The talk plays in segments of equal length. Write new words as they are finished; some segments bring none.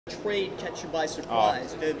trade catch you by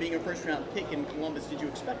surprise? Being a first-round pick in Columbus, did you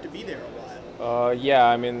expect to be there a while? Yeah,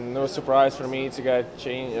 I mean, no surprise for me to get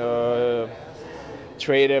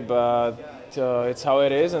traded, but it's how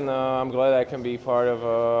it is, and I'm glad I can be part of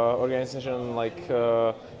an organization like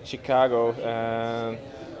Chicago, and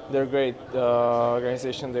they're a great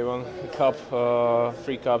organization. They won the cup,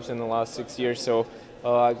 3 cups in the last 6 years, so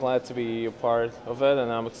I'm glad to be a part of it,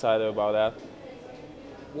 and I'm excited about that.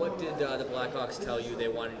 What did the Blackhawks tell you they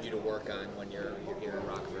wanted you to work on when you're here in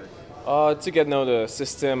Rockford? To get to know the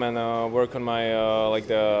system and work on my like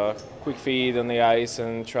the quick feed on the ice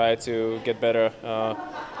and try to get better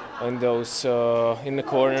in those in the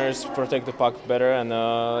corners, protect the puck better, and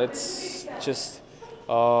it's just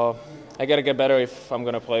I gotta get better if I'm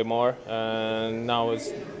gonna play more. And now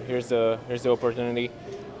here's the opportunity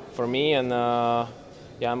for me, and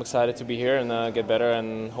yeah, I'm excited to be here and get better,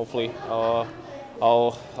 and hopefully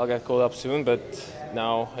I'll get called up soon. But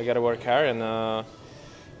now I gotta work hard and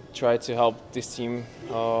try to help this team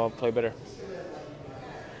play better.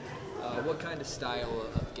 What kind of style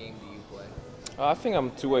of game do you play? I think I'm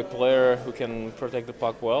a two-way player who can protect the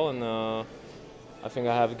puck well, and I think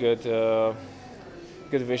I have good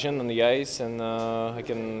vision on the ice, and I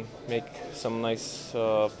can make some nice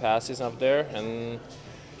passes up there.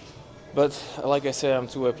 But like I said, I'm a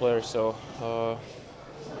two-way player, so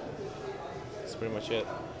that's pretty much it.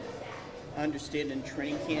 I understand in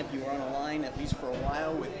training camp you were on a line, at least for a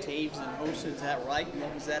while, with Taves and Hossa. Is that right? And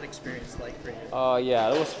what was that experience like for you?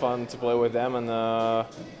 Yeah, it was fun to play with them, and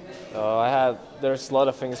there's a lot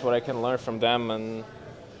of things what I can learn from them, and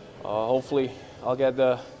hopefully I'll get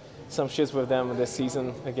some shits with them this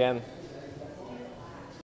season again.